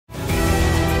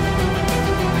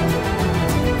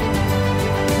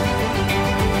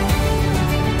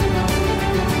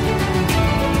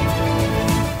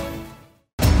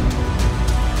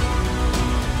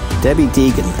Debbie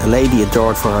Deegan, a lady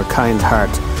adored for her kind heart,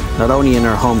 not only in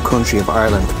her home country of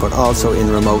Ireland, but also in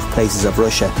remote places of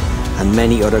Russia and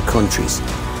many other countries.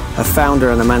 A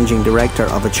founder and a managing director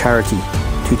of a charity,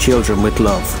 To Children with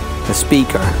Love. A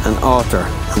speaker, an author,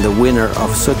 and the winner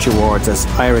of such awards as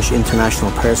Irish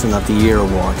International Person of the Year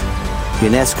Award,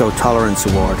 UNESCO Tolerance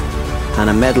Award, and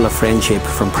a Medal of Friendship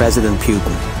from President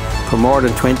Putin. For more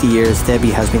than 20 years,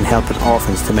 Debbie has been helping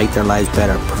orphans to make their lives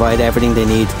better, provide everything they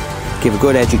need, give a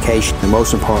good education, and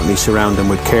most importantly, surround them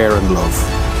with care and love.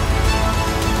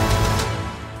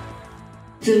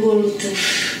 The world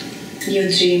of your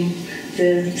dream,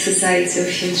 the society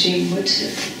of your dream, what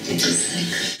it is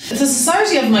like? The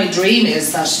society of my dream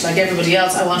is that, like everybody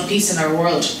else, I want peace in our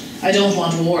world. I don't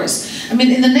want wars. I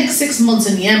mean, in the next 6 months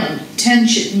in Yemen, 10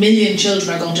 million children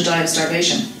are going to die of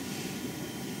starvation.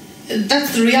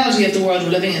 That's the reality of the world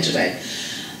we're living in today.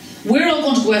 We're all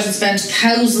going to go out and spend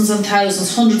thousands and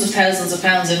thousands, hundreds of thousands of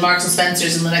pounds in Marks and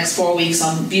Spencer's in the next 4 weeks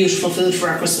on beautiful food for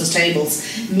our Christmas tables.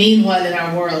 Meanwhile, in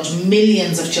our world,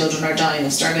 millions of children are dying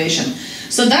of starvation.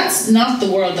 So that's not the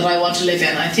world that I want to live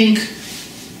in. I think,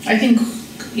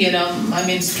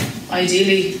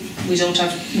 ideally we don't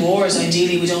have wars,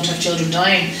 ideally we don't have children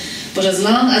dying. But as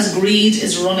long as greed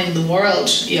is running the world,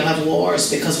 you'll have wars,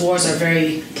 because wars are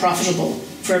very profitable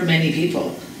for many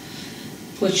people,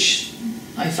 which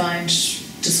I find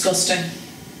disgusting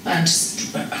and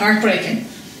heartbreaking.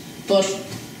 But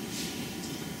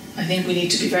I think we need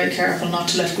to be very careful not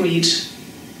to let greed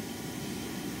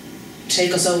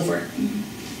take us over,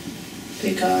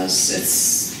 because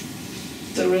it's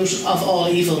the root of all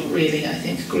evil, really. I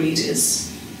think greed is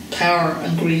power,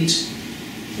 and greed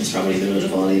is probably the root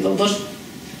of all evil. But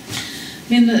I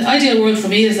mean, the ideal world for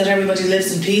me is that everybody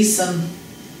lives in peace and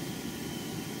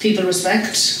people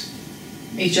respect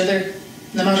each other,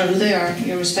 no matter who they are.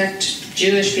 You respect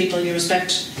Jewish people, you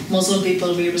respect Muslim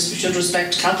people, we should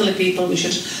respect Catholic people, we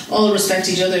should all respect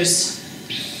each other's,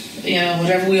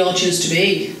 whatever we all choose to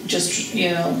be.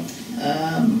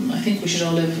 I think we should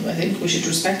all live, I think we should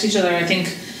respect each other. I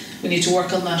think we need to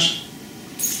work on that.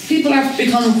 People are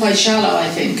becoming quite shallow, I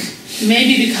think.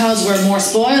 Maybe because we're more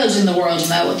spoiled in the world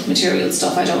now with material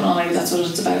stuff. I don't know, maybe that's what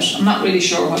it's about. I'm not really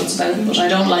sure what it's about, but I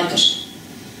don't like it.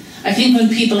 I think when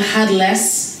people had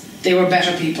less, they were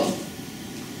better people.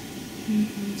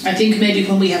 I think maybe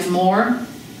when we have more,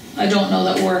 I don't know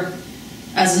that we're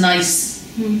as nice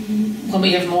when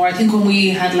we have more. I think when we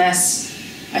had less,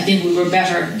 I think we were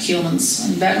better humans,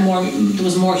 and there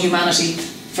was more humanity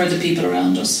for the people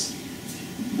around us.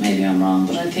 Maybe I'm wrong,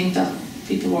 but I think that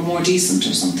people were more decent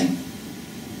or something.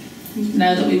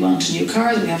 Now that we want a new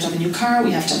car, we have to have a new car,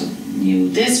 we have to have a new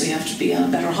this, we have to be on a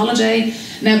better holiday.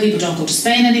 Now people don't go to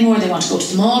Spain anymore, they want to go to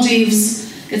the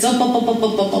Maldives. It's up.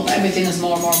 Everything is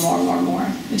more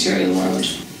material world.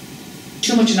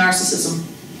 Too much narcissism.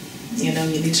 You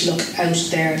need to look out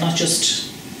there, not just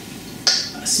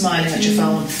smiling at your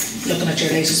phone, looking at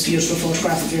your latest beautiful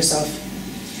photograph of yourself.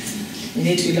 You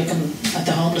need to be looking at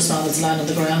the homeless man that's lying on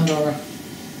the ground,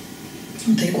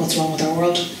 and think, what's wrong with our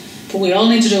world? But we all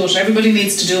need to do it. Everybody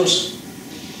needs to do it.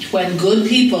 When good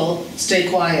people stay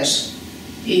quiet,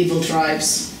 evil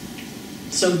thrives.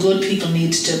 So good people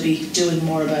need to be doing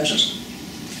more about it.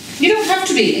 You don't have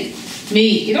to be me.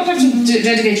 You don't have to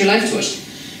dedicate your life to it.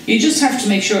 You just have to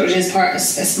make sure it is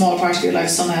a small part of your life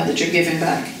somehow that you're giving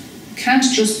back. It can't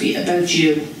just be about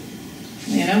you.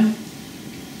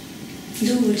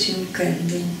 Do what you can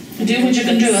do. Do what you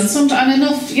can do, and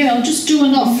enough. Just do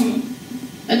enough.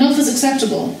 Enough is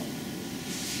acceptable.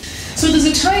 So there's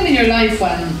a time in your life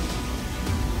when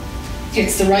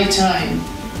it's the right time.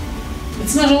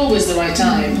 It's not always the right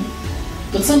time,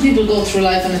 but some people go through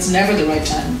life and it's never the right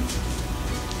time.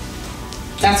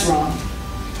 That's wrong.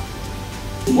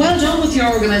 Well done with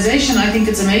your organisation. I think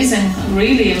it's amazing,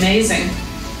 really amazing.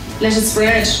 Let it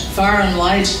spread far and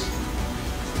wide.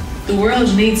 The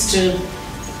world needs to,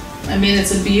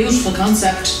 it's a beautiful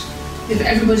concept. If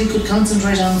everybody could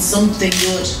concentrate on something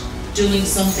good, doing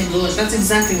something good, that's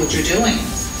exactly what you're doing.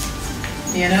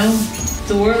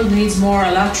 The world needs more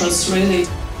Allatras, really.